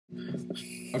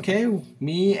Okay,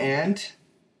 me and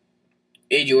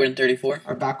Ajorton34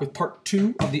 are back with part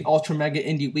 2 of the Ultra Mega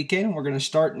Indy weekend. We're gonna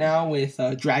start now with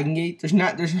Dragon Gate.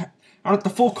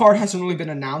 The full card hasn't really been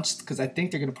announced because I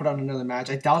think they're gonna put on another match.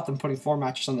 I doubt them putting 4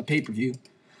 matches on the pay-per-view,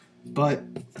 but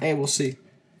hey, we'll see.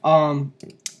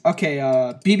 Okay,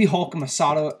 BB Hulk and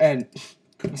Masato and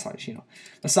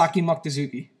Masaaki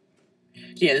Mochizuki.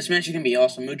 Yeah, this match is going to be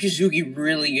awesome. Mochizuki,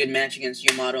 really good match against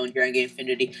YAMATO and Gran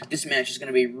Infinity. This match is going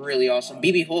to be really awesome.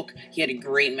 BB Hulk, he had a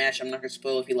great match. I'm not going to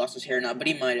spoil if he lost his hair or not, but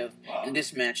he might have. And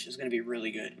this match is going to be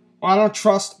really good. Well,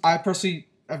 I personally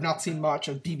have not seen much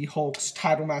of BB Hulk's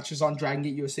title matches on Dragon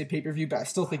Gate USA pay-per-view, but I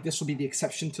still think this will be the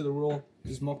exception to the rule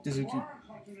because Mochizuki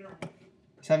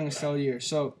is having a stellar year.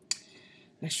 So,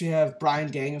 next we have Bryan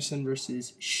Danielson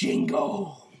versus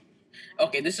Shingo.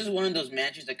 Okay, this is one of those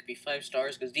matches that could be 5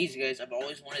 stars because these guys, I've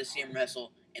always wanted to see them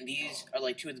wrestle, and these are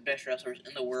like 2 of the best wrestlers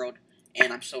in the world,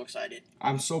 and I'm so excited.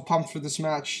 I'm so pumped for this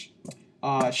match.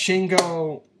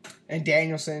 Shingo and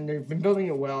Danielson, they've been building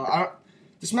it well.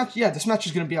 This match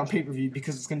is going to be on pay-per-view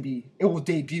because it will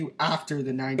debut after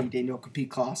the 90-day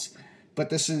no-compete clause. But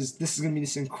this is going to be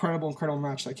this incredible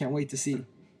match that I can't wait to see.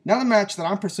 Another match that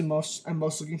I'm personally most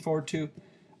looking forward to,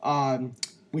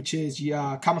 which is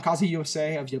Kamikaze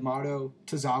USA of YAMATO,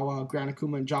 Tozawa, Gran,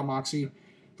 Akuma, and John Moxley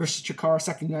versus Chikara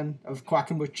Second Gun of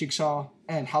Quackenbush, Jigsaw,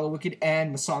 and Hallowicked,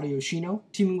 and Masato Yoshino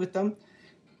teaming with them.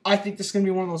 I think this is going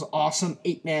to be one of those awesome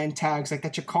 8-man tags, like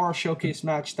that Chikara Showcase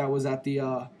match that was at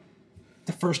the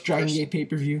first Dragon Gate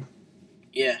pay-per-view.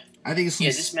 Yeah. I think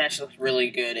this match looks really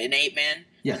good. An 8-man.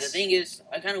 Yes. But the thing is,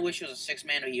 I kind of wish it was a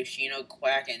 6-man with Yoshino,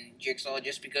 Quack, and Jigsaw,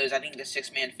 just because I think the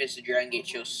 6-man fits the Dragon Gate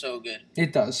show so good.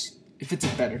 It does. It fits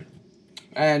it better.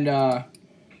 And,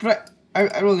 but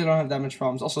I really don't have that much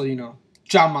problems. Also,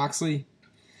 John Moxley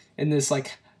in this,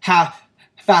 like,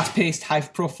 fast-paced,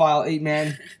 high-profile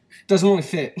 8-man doesn't really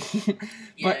fit.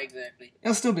 Yeah, exactly.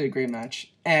 It'll still be a great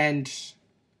match. And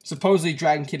supposedly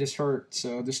Dragon Kid is hurt,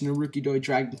 so this Naruki Doi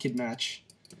Dragon Kid match.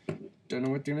 Don't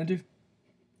know what they're going to do.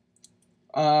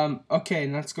 Okay,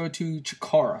 let's go to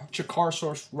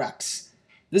Chikarasaurus Rex.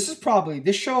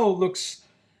 This show looks...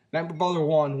 Member Baller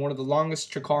one of the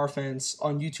longest Chikara fans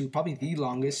on YouTube, probably the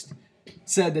longest,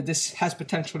 said that this has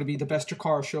potential to be the best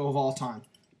Chikara show of all time.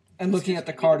 And looking at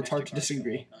the card, it's hard to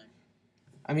disagree.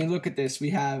 I mean, look at this. We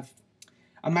have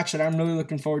a match that I'm really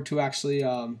looking forward to, actually,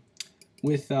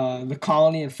 with the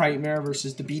Colony and Frightmare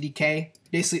versus the BDK.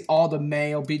 Basically, all the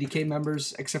male BDK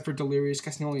members, except for Delirious,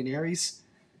 Castagnoli, and Aries.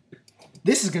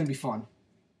 This is going to be fun.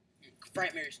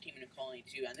 Frightmare's teaming a Colony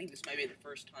too. I think this might be the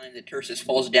first time that Tursus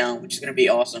falls down, which is going to be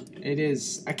awesome. It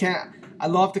is. I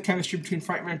love the chemistry between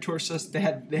Frightmare and Tursus. They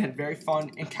had very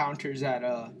fun encounters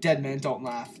at Dead Men Don't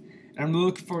Laugh. And I'm really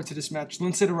looking forward to this match.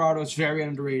 Lince Dorado is very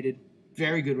underrated.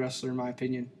 Very good wrestler in my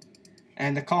opinion.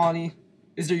 And the Colony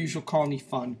is their usual Colony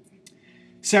fun.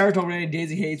 Sarah Del Rey,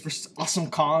 Daisy Hayes versus Awesome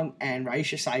Khan and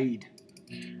Raisha Saeed.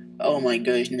 Oh my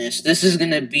goodness. This is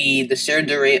going to be the Sarah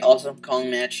Del Rey Awesome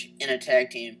Kong match in a tag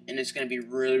team. And it's going to be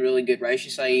really, really good. Raisha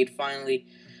Saeed,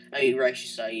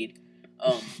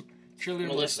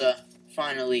 Melissa,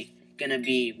 finally going to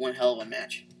be one hell of a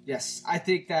match. Yes, I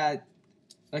think that,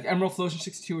 like Emerald Flosion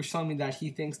 62 was telling me that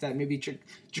he thinks that maybe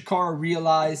Chikara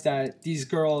realized that these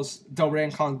girls, Del Rey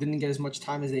and Kong, didn't get as much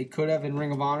time as they could have in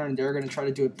Ring of Honor, and they're going to try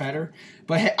to do it better.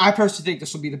 But hey, I personally think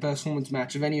this will be the best women's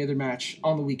match of any other match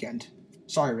on the weekend.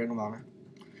 Sorry, Ring of Honor.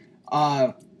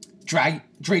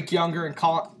 Drake Younger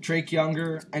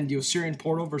and the Osirian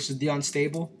Portal versus the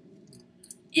Unstable.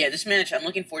 Yeah, this match, I'm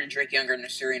looking forward to Drake Younger and the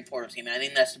Osirian Portal team, and I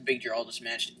think that's the big draw of this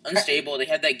match. Unstable, they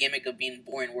have that gimmick of being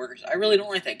boring workers. I really don't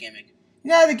like that gimmick.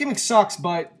 Yeah, the gimmick sucks,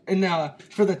 but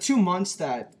for the 2 months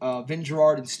that Vin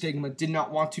Gerard and Stigma did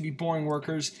not want to be boring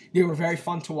workers, they were very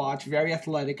fun to watch, very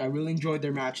athletic. I really enjoyed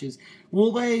their matches.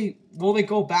 Will they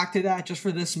go back to that just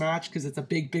for this match because it's a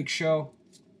big show?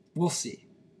 We'll see.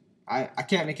 I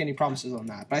can't make any promises on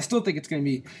that, but I still think it's going to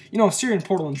be, Osirian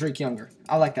Portal and Drake Younger.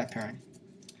 I like that pairing.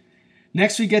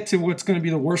 Next, we get to what's going to be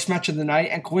the worst match of the night,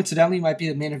 and coincidentally might be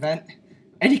the main event.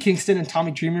 Eddie Kingston and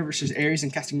Tommy Dreamer versus Aries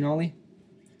and Castagnoli.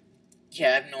 Yeah,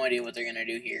 I have no idea what they're going to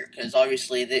do here, because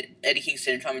obviously Eddie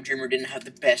Kingston and Tommy Dreamer didn't have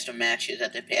the best of matches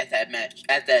at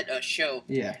that show.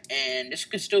 Yeah. And this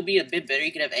could still be a bit better.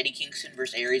 You could have Eddie Kingston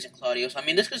versus Aries and Claudio. So, I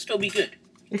mean, this could still be good.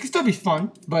 It could still be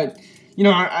fun, but...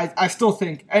 I still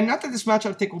think, and not that this match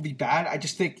I think will be bad, I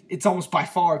just think it's almost by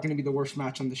far going to be the worst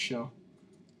match on this show.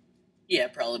 Yeah,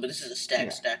 probably, but this is a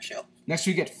stack show. Next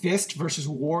we get Fist versus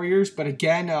Warriors, but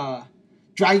again,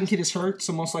 Dragon Kid is hurt,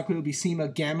 so most likely it'll be CIMA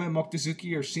Gamma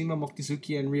Mochizuki or CIMA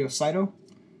Mochizuki and Ryo Saito.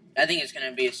 I think it's going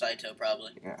to be a Saito,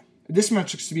 probably. Yeah. This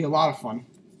match looks to be a lot of fun.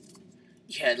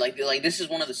 Yeah, like this is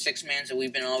one of the 6-mans that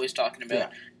we've been always talking about. Yeah.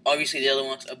 Obviously, the other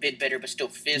one's a bit better, but still,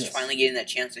 Fist Yes. finally getting that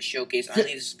chance to showcase. I think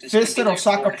this Fist could and be like a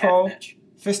Osaka 4.5 Pro. match.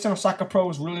 Fist and Osaka Pro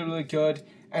was really, really good.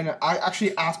 And I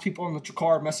actually asked people on the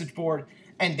Chikara message board,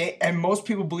 and most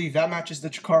people believe that match is the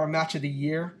Chikara match of the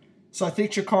year. So I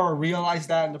think Chikara realized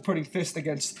that, and they're putting Fist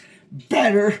against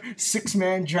better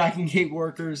 6-man Dragon Gate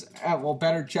workers,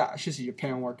 better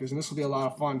Japan workers, and this will be a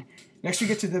lot of fun. Next, we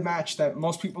get to the match that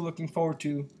most people are looking forward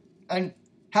to, and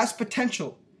has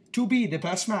potential to be the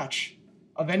best match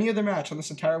of any other match on this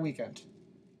entire weekend.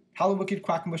 Hallowicked,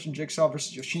 Quackenbush, and Jigsaw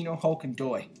versus Yoshino, Hulk, and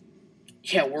Doi.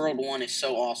 Yeah, World 1 is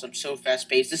so awesome, so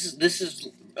fast-paced. This is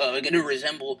going to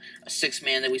resemble a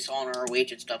 6-man that we saw in ROH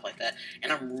and stuff like that.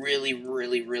 And I'm really,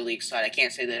 really, really excited. I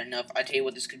can't say that enough. I tell you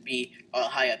what, this could be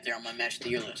high up there on my match of the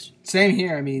year list. Same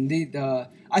here. I mean,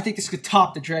 I think this could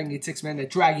top the Dragon Gate 6-man that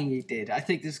Dragon Gate did. I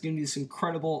think this is going to be this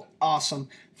incredible, awesome,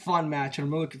 fun match, and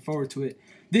I'm really looking forward to it.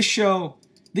 This show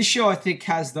I think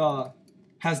has the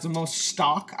most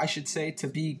stock, I should say, to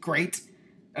be great,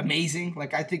 amazing.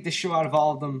 Like, I think this show out of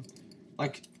all of them,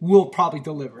 like, will probably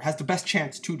deliver, has the best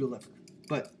chance to deliver.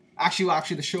 But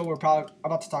actually, the show we're probably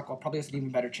about to talk about probably has an even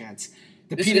better chance.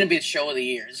 This is going to be the show of the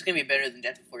year. This is going to be better than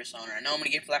Death Before Dishonor. I know I'm going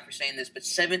to get flack for saying this, but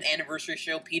 7th anniversary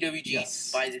show, PWG,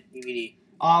 Yes. buy the DVD.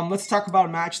 Let's talk about a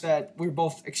match that we're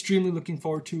both extremely looking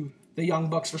forward to. The Young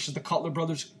Bucks versus the Cutler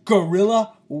Brothers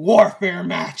Guerrilla Warfare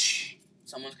match.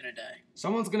 Someone's going to die.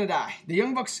 Someone's going to die. The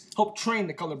Young Bucks helped train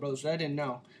the Cutler Brothers. I didn't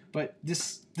know. But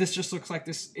this just looks like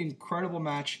this incredible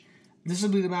match. This will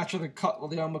be the match where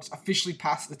the Young Bucks officially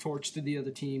pass the torch to the other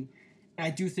team. And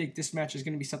I do think this match is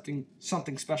going to be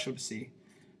something special to see.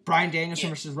 Bryan Danielson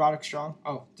versus Roderick Strong.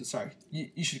 Oh, sorry.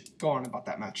 You should go on about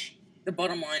that match. The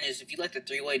bottom line is, if you like the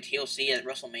 3-way TLC at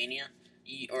WrestleMania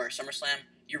or SummerSlam,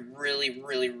 you're really,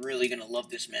 really, really going to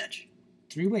love this match.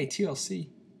 3-way TLC?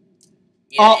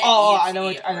 Yeah, I know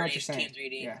what you're saying.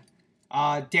 Team 3D.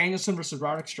 Yeah. Danielson versus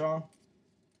Roderick Strong.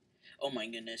 Oh my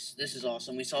goodness, this is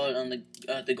awesome. We saw it on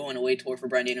the going away tour for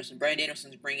Bryan Danielson. Bryan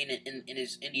Danielson's bringing it in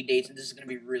his indie dates, and this is going to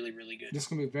be really, really good. This is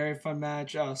going to be a very fun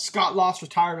match. Scott Lost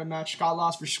retirement match. Scott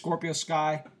Lost versus Scorpio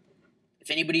Sky.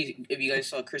 If you guys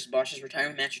saw Chris Bosch's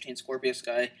retirement match between Scorpio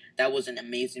Sky, that was an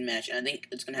amazing match, and I think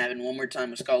it's going to happen one more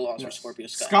time with Scott Lost versus Scorpio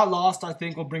Sky. Scott Lost, I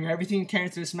think, will bring everything he can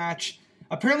to this match.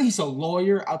 Apparently, he's a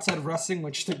lawyer outside of wrestling,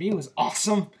 which to me was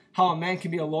awesome. How a man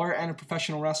can be a lawyer and a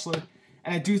professional wrestler.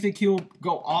 And I do think he'll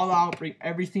go all out, bring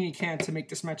everything he can to make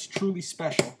this match truly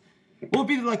special. Will it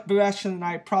be like the match of the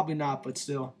night? Probably not, but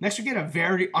still. Next, we get a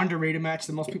very underrated match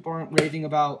that most people aren't raving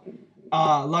about.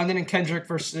 London and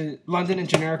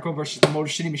Generico versus the Motor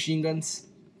City Machine Guns.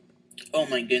 Oh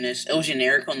my goodness, El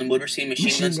Generico and the Motor City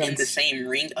Machine Guns in the same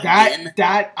ring again.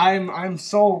 I'm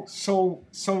so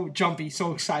jumpy,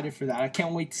 so excited for that. I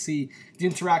can't wait to see the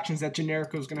interactions that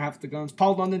Generico is going to have with the Guns.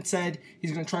 Paul London said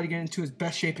he's going to try to get into his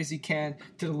best shape as he can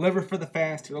to deliver for the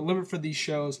fans, to deliver for these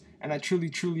shows, and I truly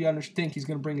think he's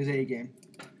going to bring his A game.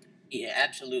 Yeah,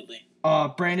 absolutely.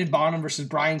 Brandon Bonham versus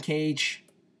Brian Cage.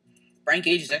 Brian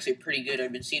Cage is actually pretty good.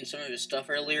 I've been seeing some of his stuff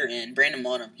earlier, and Brandon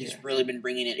Bonham, he's really been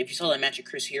bringing it. If you saw that match at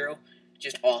Chris Hero,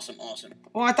 just awesome.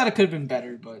 Well, I thought it could have been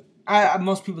better, but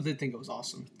most people did think it was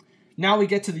awesome. Now we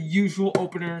get to the usual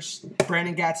openers.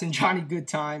 Brandon Gatson, Johnny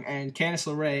Goodtime, and Candice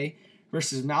LeRae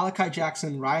versus Malachi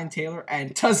Jackson, Ryan Taylor,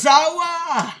 and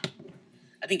Tozawa!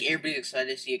 I think everybody's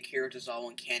excited to see Akira, Tozawa,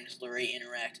 and Candice LeRae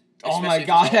interact. Oh my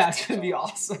god, that's going to be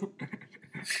awesome.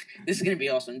 This is going to be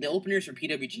awesome. The openers for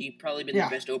PWG probably been the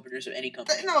best openers of any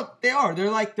company. No, they are.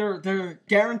 They're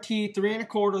guaranteed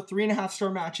 3.25, 3.5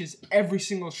 star matches every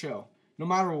single show, no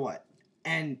matter what.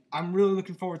 And I'm really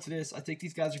looking forward to this. I think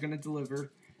these guys are going to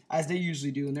deliver, as they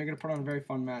usually do, and they're going to put on a very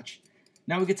fun match.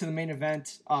 Now we get to the main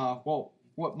event.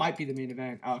 What might be the main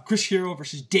event. Chris Hero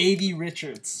versus Davey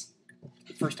Richards.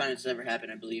 The first time this has ever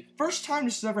happened, I believe. First time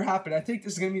this has ever happened. I think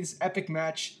this is going to be this epic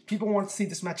match. People wanted to see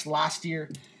this match last year.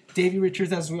 Davey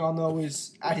Richards, as we all know,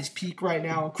 is at his peak right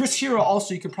now. Chris Hero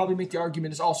also, you can probably make the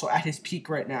argument, is also at his peak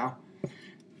right now.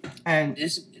 And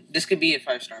this could be a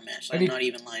 5-star match. I'm not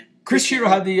even lying. Chris Hero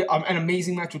had an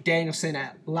amazing match with Danielson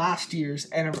at last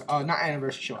year's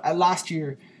last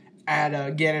year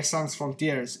at Guerra Sans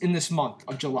Frontieres in this month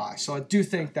of July. So I do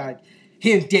think that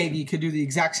he and Davey could do the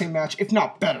exact same match, if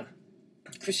not better.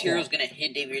 Chris Hero's going to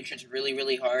hit Davey Richards really,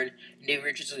 really hard. And Davey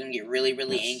Richards is going to get really,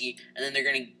 really angry. And then they're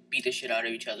going to beat the shit out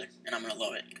of each other. And I'm going to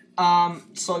love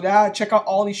it. So check out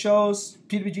all these shows.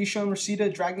 PWG show in Reseda,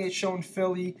 Dragon Gate show in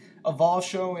Philly, Evolve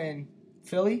show in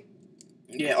Philly.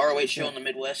 Yeah, ROH show in the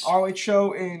Midwest. ROH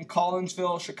show in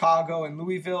Collinsville, Chicago, and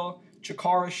Louisville.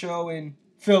 Chikara show in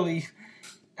Philly.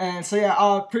 And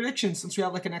so predictions, since we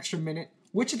have like an extra minute.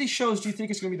 which of these shows do you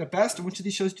think is going to be the best, and which of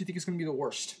these shows do you think is going to be the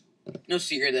worst? No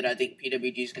secret that I think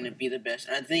PWG is going to be the best.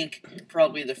 And I think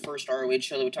probably the first ROH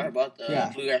show that we talked about,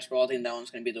 the Bluegrass Brawl, I think that one's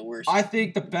going to be the worst. I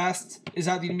think the best is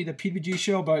either going to be the PWG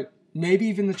show, but maybe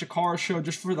even the Chikara show,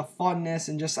 just for the funness,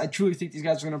 and just I truly think these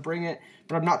guys are going to bring it.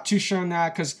 But I'm not too sure on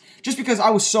that, because I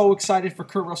was so excited for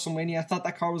Kurt WrestleMania. I thought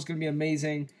that card was going to be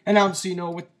amazing. And obviously,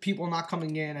 with people not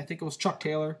coming in, I think it was Chuck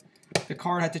Taylor. The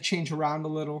card had to change around a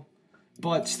little.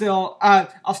 But still,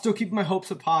 I'll still keep my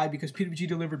hopes up high because PWG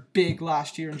delivered big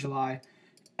last year in July.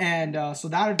 And so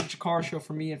that would be the Chikara show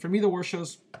for me. And for me, the worst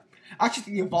shows, I actually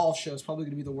think the Evolve show is probably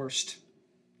going to be the worst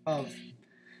of.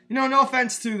 No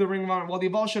offense to the Ring of Honor. While the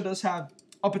Evolve show does have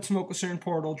Up at Smoke with Cern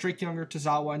Portal, Drake Younger,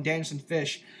 Tozawa, and Danielson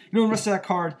Fish, the rest of that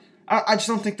card, I just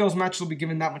don't think those matches will be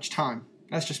given that much time.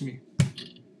 That's just me.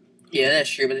 Yeah, that's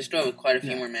true, but they still have quite a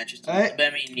few more matches. But I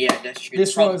mean, yeah, that's true.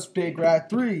 This was Big Rat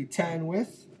 310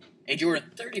 with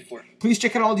Ajorton34. Please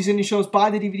check out all these indie shows. Buy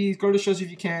the DVDs. Go to shows if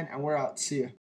you can. And we're out. See ya.